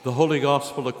The Holy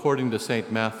Gospel according to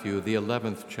St. Matthew, the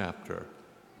 11th chapter.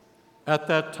 At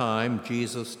that time,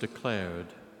 Jesus declared,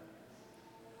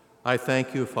 I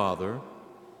thank you, Father,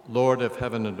 Lord of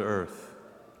heaven and earth,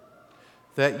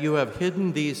 that you have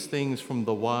hidden these things from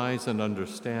the wise and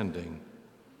understanding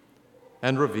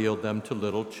and revealed them to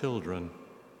little children.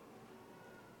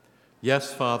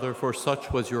 Yes, Father, for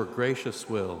such was your gracious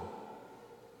will.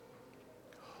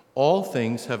 All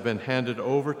things have been handed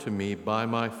over to me by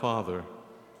my Father,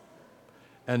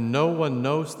 and no one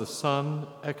knows the Son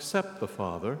except the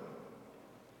Father,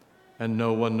 and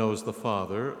no one knows the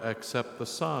Father except the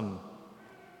Son,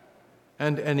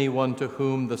 and anyone to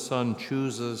whom the Son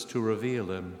chooses to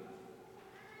reveal him.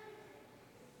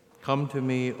 Come to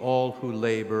me, all who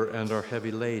labor and are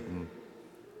heavy laden,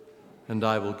 and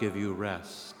I will give you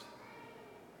rest.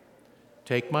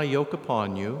 Take my yoke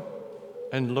upon you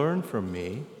and learn from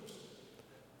me,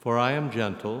 for I am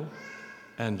gentle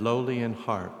and lowly in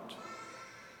heart,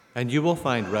 and you will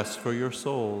find rest for your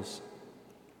souls.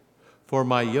 For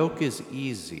my yoke is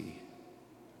easy,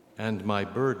 and my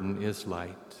burden is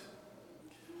light.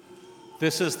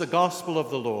 This is the gospel of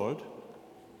the Lord.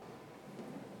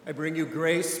 I bring you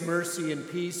grace, mercy, and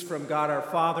peace from God our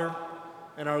Father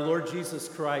and our Lord Jesus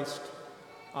Christ.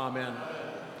 Amen.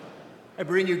 I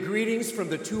bring you greetings from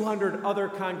the 200 other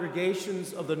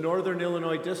congregations of the Northern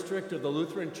Illinois District of the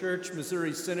Lutheran Church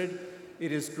Missouri Synod.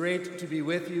 It is great to be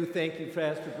with you. Thank you,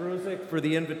 Pastor Bruzik, for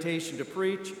the invitation to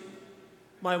preach.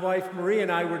 My wife Marie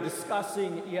and I were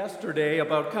discussing yesterday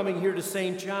about coming here to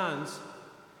St. John's,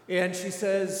 and she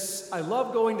says, I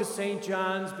love going to St.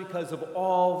 John's because of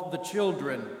all the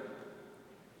children.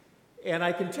 And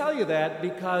I can tell you that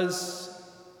because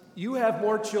you have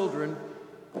more children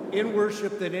in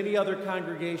worship than any other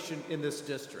congregation in this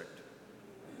district.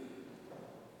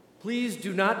 Please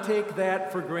do not take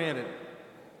that for granted.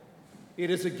 It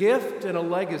is a gift and a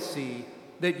legacy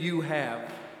that you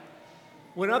have.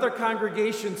 When other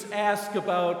congregations ask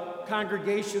about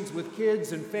congregations with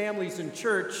kids and families in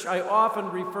church, I often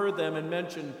refer them and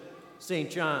mention St.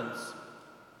 John's.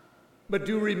 But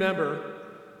do remember,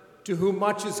 to whom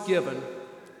much is given,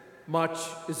 much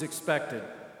is expected.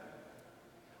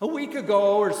 A week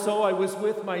ago or so, I was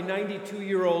with my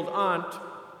 92-year-old aunt.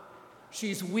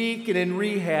 She's weak and in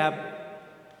rehab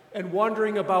and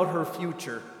wondering about her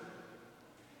future.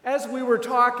 As we were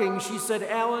talking, she said,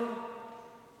 Allan,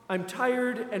 I'm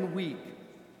tired and weak.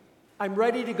 I'm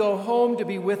ready to go home to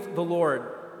be with the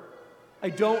Lord. I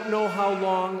don't know how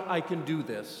long I can do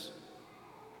this.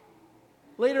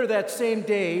 Later that same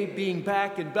day, being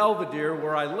back in Belvedere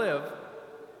where I live,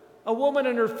 a woman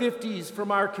in her 50s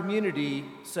from our community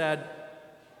said,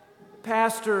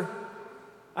 Pastor,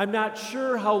 I'm not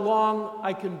sure how long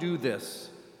I can do this.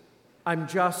 I'm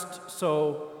just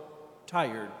so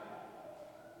tired.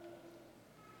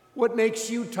 What makes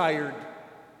you tired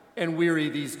and weary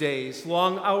these days?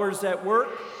 Long hours at work,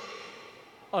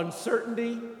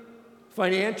 uncertainty,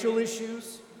 financial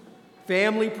issues,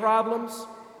 family problems,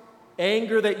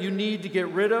 anger that you need to get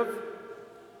rid of.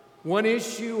 One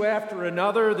issue after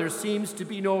another, there seems to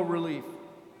be no relief.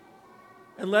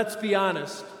 And let's be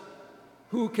honest,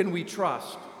 who can we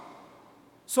trust?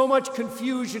 So much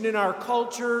confusion in our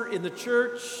culture, in the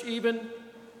church even,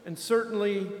 and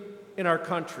certainly in our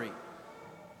country.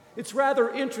 It's rather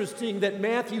interesting that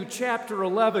Matthew chapter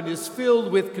 11 is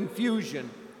filled with confusion.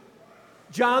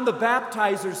 John the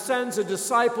Baptizer sends a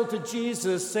disciple to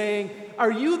Jesus saying,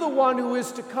 Are you the one who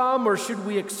is to come, or should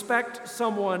we expect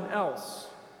someone else?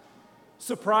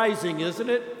 Surprising, isn't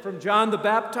it, from John the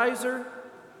Baptizer?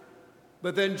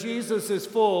 But then Jesus is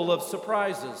full of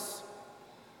surprises.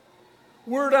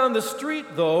 Word on the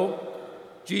street, though,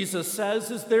 Jesus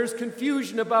says, is there's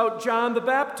confusion about John the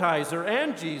Baptizer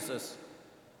and Jesus.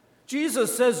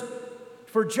 Jesus says,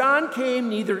 For John came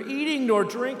neither eating nor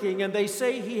drinking, and they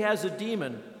say he has a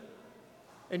demon.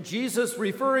 And Jesus,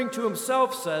 referring to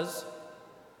himself, says,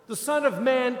 The Son of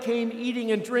Man came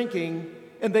eating and drinking,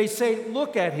 and they say,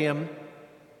 Look at him,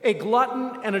 a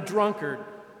glutton and a drunkard,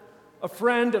 a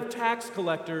friend of tax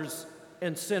collectors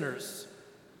and sinners.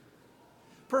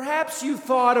 Perhaps you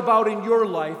thought about in your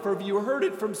life, or you heard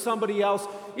it from somebody else,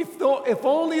 if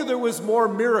only there was more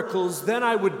miracles, then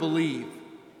I would believe.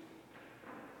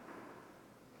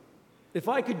 If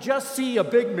I could just see a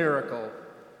big miracle,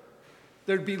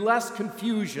 there'd be less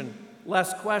confusion,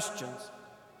 less questions.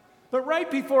 But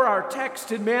right before our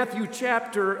text in Matthew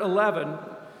chapter 11,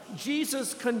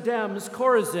 Jesus condemns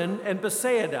Chorazin and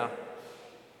Bethsaida.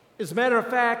 As a matter of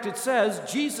fact, it says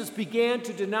Jesus began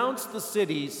to denounce the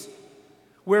cities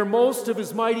where most of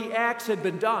his mighty acts had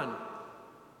been done.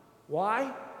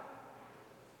 Why?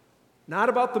 Not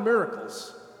about the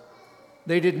miracles.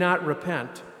 They did not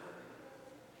repent.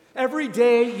 Every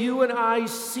day, you and I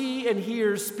see and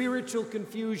hear spiritual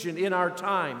confusion in our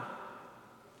time.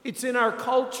 It's in our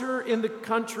culture, in the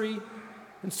country,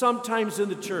 and sometimes in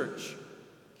the church.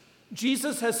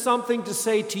 Jesus has something to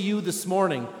say to you this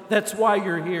morning. That's why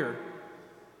you're here.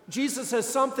 Jesus has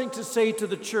something to say to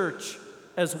the church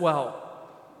as well.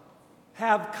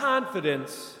 Have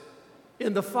confidence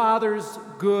in the Father's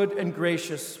good and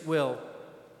gracious will.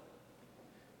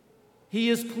 He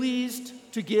is pleased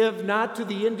to give not to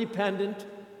the independent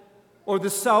or the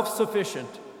self-sufficient,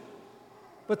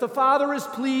 but the Father is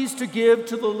pleased to give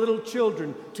to the little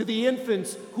children, to the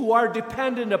infants who are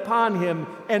dependent upon Him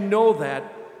and know that.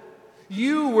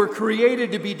 You were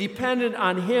created to be dependent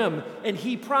on Him, and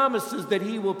He promises that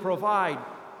He will provide.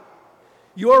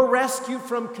 Your rescue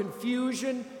from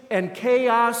confusion and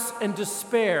chaos and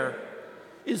despair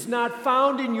is not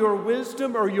found in your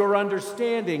wisdom or your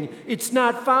understanding. It's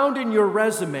not found in your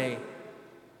resume.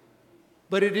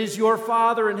 But it is your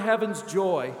Father in heaven's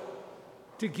joy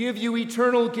to give you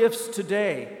eternal gifts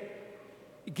today,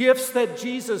 gifts that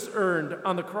Jesus earned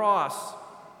on the cross,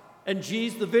 and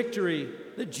the victory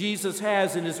that Jesus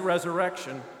has in His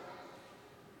resurrection.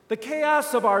 The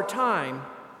chaos of our time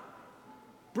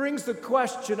brings the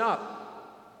question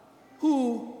up: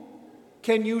 who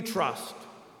can you trust?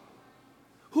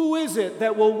 Who is it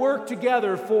that will work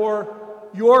together for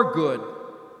your good?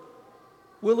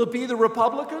 Will it be the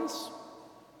Republicans?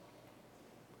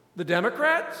 The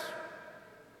Democrats?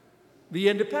 The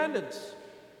Independents?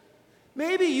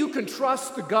 Maybe you can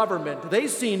trust the government. They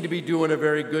seem to be doing a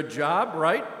very good job,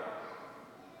 right?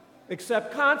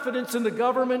 Except confidence in the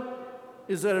government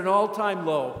is at an all-time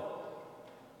low.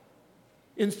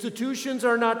 Institutions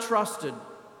are not trusted.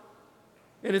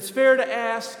 And it's fair to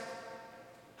ask,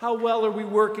 how well are we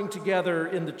working together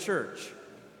in the church?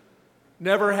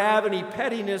 Never have any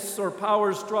pettiness or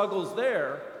power struggles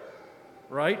there,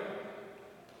 right?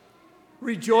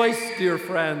 Rejoice, dear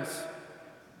friends,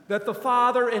 that the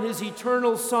Father and His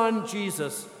eternal Son,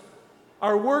 Jesus,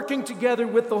 are working together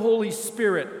with the Holy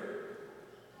Spirit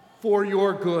for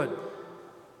your good.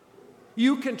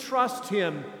 You can trust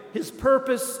Him, His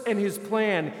purpose, and His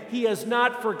plan. He has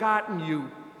not forgotten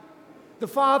you. The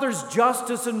Father's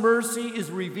justice and mercy is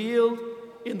revealed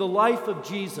in the life of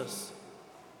Jesus,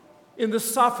 in the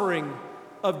suffering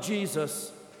of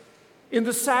Jesus, in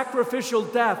the sacrificial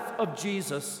death of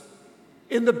Jesus,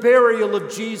 in the burial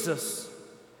of Jesus,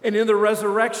 and in the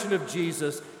resurrection of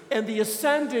Jesus. And the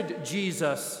ascended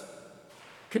Jesus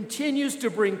continues to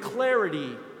bring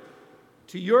clarity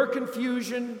to your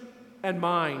confusion and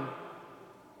mine.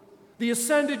 The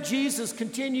ascended Jesus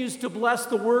continues to bless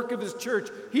the work of His church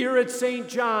here at St.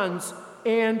 John's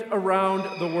and around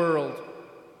the world.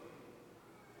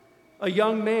 A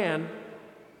young man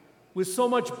with so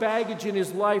much baggage in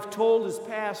his life told his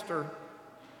pastor,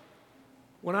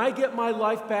 "When I get my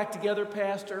life back together,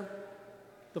 Pastor,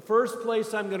 the first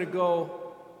place I'm going to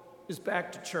go is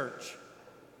back to church."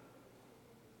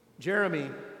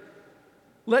 Jeremy,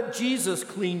 let Jesus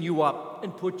clean you up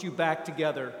and put you back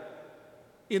together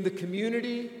in the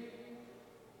community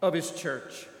of His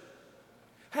church.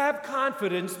 Have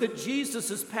confidence that Jesus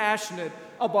is passionate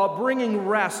about bringing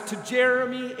rest to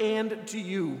Jeremy and to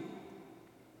you,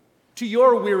 to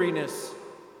your weariness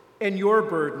and your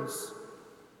burdens.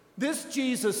 This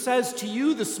Jesus says to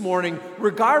you this morning,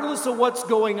 regardless of what's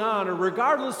going on, or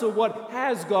regardless of what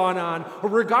has gone on, or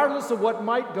regardless of what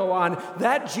might go on,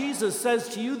 that Jesus says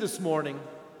to you this morning,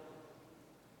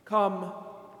 come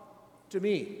to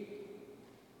me.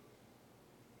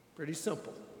 Pretty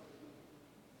simple.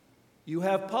 You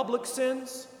have public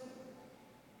sins?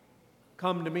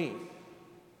 Come to me.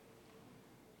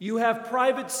 You have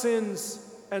private sins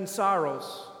and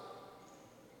sorrows?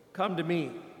 Come to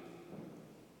me.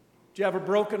 Do you have a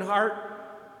broken heart?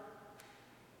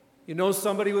 You know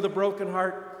somebody with a broken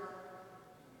heart?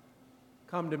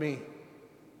 Come to me.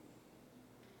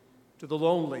 To the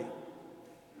lonely,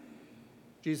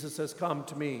 Jesus says, come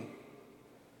to me.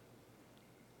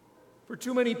 For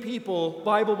too many people,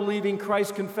 Bible-believing,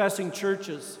 Christ-confessing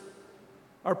churches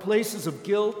are places of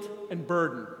guilt and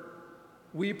burden.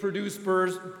 We produce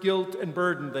guilt and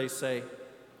burden, they say.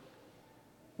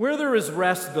 Where there is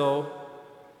rest, though,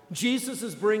 Jesus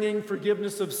is bringing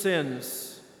forgiveness of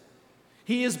sins.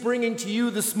 He is bringing to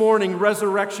you this morning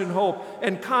resurrection hope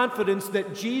and confidence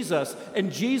that Jesus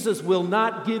will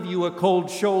not give you a cold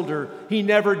shoulder. He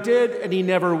never did, and He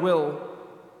never will.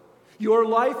 Your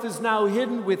life is now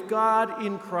hidden with God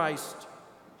in Christ.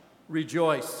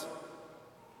 Rejoice.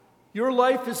 Your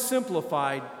life is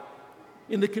simplified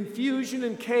in the confusion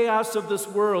and chaos of this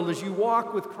world as you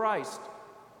walk with Christ.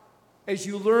 As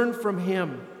you learn from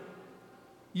him,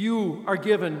 you are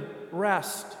given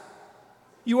rest.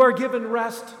 You are given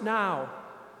rest now.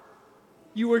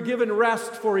 You are given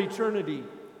rest for eternity.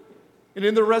 And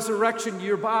in the resurrection,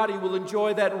 your body will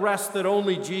enjoy that rest that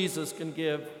only Jesus can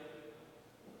give.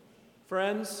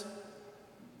 Friends,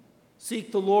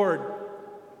 seek the Lord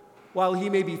while he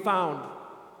may be found.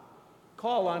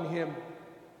 Call on him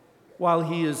while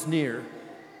he is near.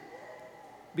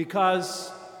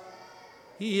 Because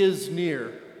he is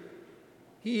near.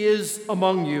 He is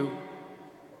among you.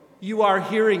 You are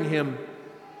hearing him,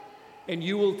 and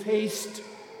you will taste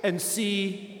and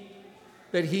see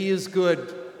that he is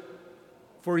good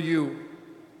for you.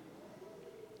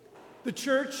 The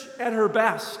church at her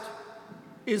best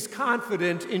is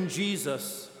confident in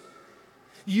Jesus.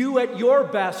 You at your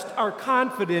best are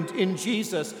confident in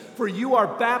Jesus, for you are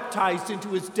baptized into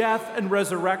his death and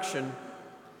resurrection.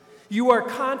 You are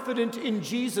confident in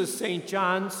Jesus, St.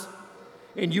 John's,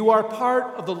 and you are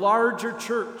part of the larger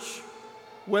church,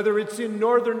 whether it's in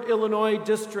Northern Illinois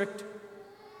District,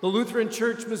 the Lutheran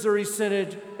Church Missouri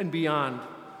Synod, and beyond.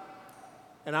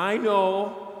 And I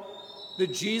know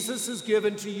that Jesus has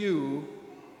given to you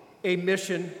a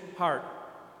mission heart.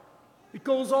 It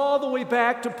goes all the way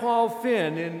back to Paul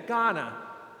Finn in Ghana,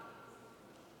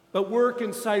 but work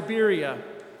in Siberia,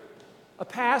 a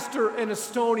pastor in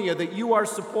Estonia that you are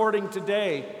supporting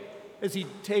today as he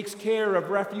takes care of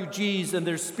refugees and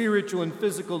their spiritual and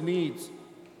physical needs.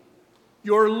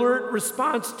 Your alert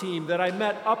response team that I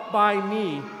met up by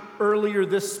me earlier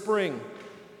this spring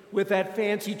with that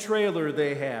fancy trailer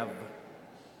they have.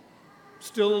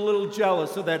 Still a little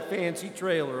jealous of that fancy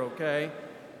trailer, okay?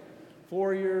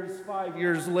 4 years, 5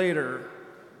 years later.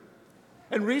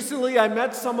 And recently I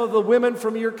met some of the women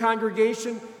from your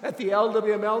congregation at the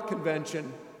LWML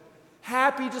convention,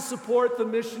 happy to support the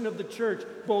mission of the church,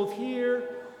 both here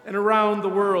and around the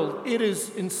world. It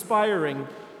is inspiring.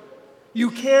 You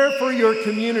care for your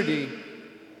community,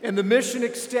 and the mission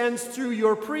extends through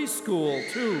your preschool,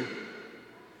 too.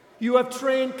 You have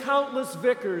trained countless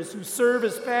vicars who serve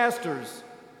as pastors.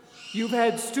 You've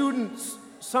had students,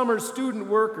 summer student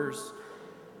workers.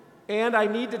 And I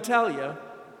need to tell you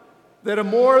that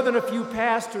more than a few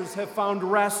pastors have found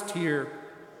rest here,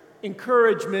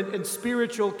 encouragement, and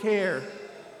spiritual care,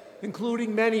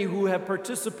 including many who have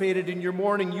participated in your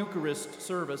morning Eucharist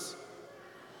service.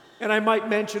 And I might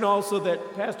mention also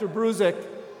that Pastor Bruzek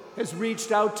has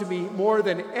reached out to me more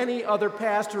than any other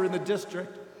pastor in the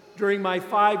district during my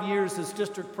 5 years as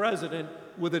district president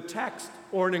with a text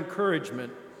or an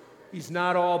encouragement. He's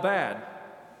not all bad.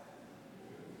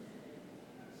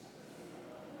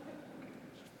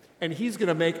 And he's going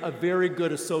to make a very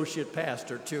good associate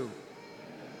pastor, too.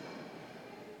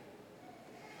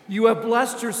 You have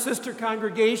blessed your sister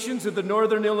congregations in the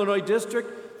Northern Illinois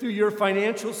District through your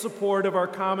financial support of our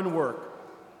common work,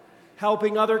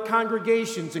 helping other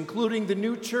congregations, including the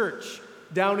new church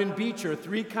down in Beecher,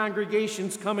 3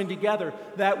 congregations coming together.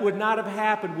 That would not have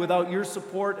happened without your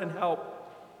support and help.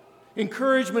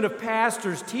 Encouragement of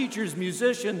pastors, teachers,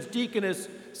 musicians, deaconess,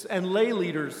 and lay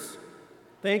leaders.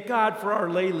 Thank God for our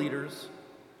lay leaders.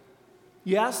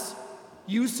 Yes,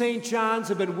 you, St. John's,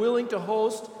 have been willing to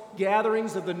host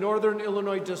gatherings of the Northern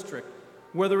Illinois District,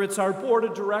 whether it's our board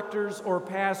of directors or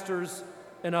pastors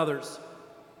and others.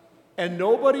 And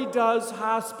nobody does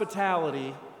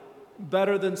hospitality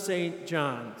better than St.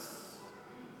 John's.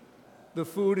 The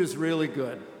food is really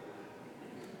good.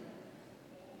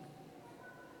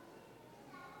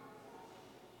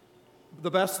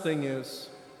 The best thing is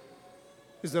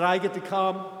that I get to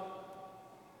come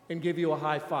and give you a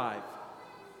high five.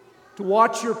 To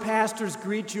watch your pastors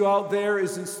greet you out there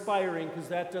is inspiring because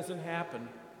that doesn't happen.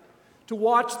 To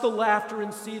watch the laughter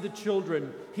and see the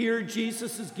children. Here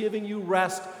Jesus is giving you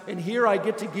rest, and here I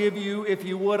get to give you, if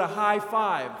you would, a high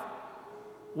five.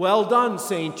 Well done,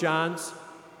 St. John's.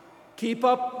 Keep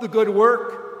up the good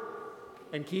work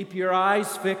and keep your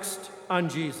eyes fixed on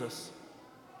Jesus.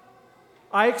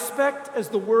 I expect as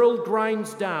the world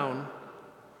grinds down,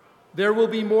 there will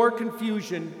be more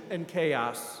confusion and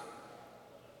chaos.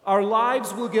 Our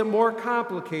lives will get more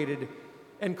complicated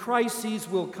and crises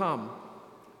will come.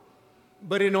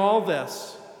 But in all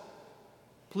this,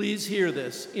 please hear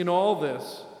this, in all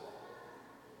this,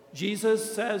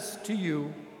 Jesus says to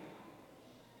you,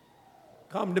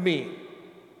 come to me.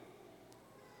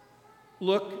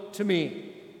 Look to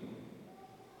me.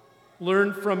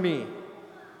 Learn from me.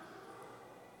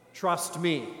 Trust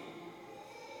me.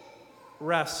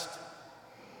 Rest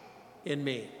in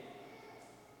me.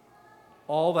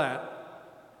 All that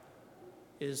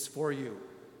is for you.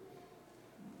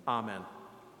 Amen.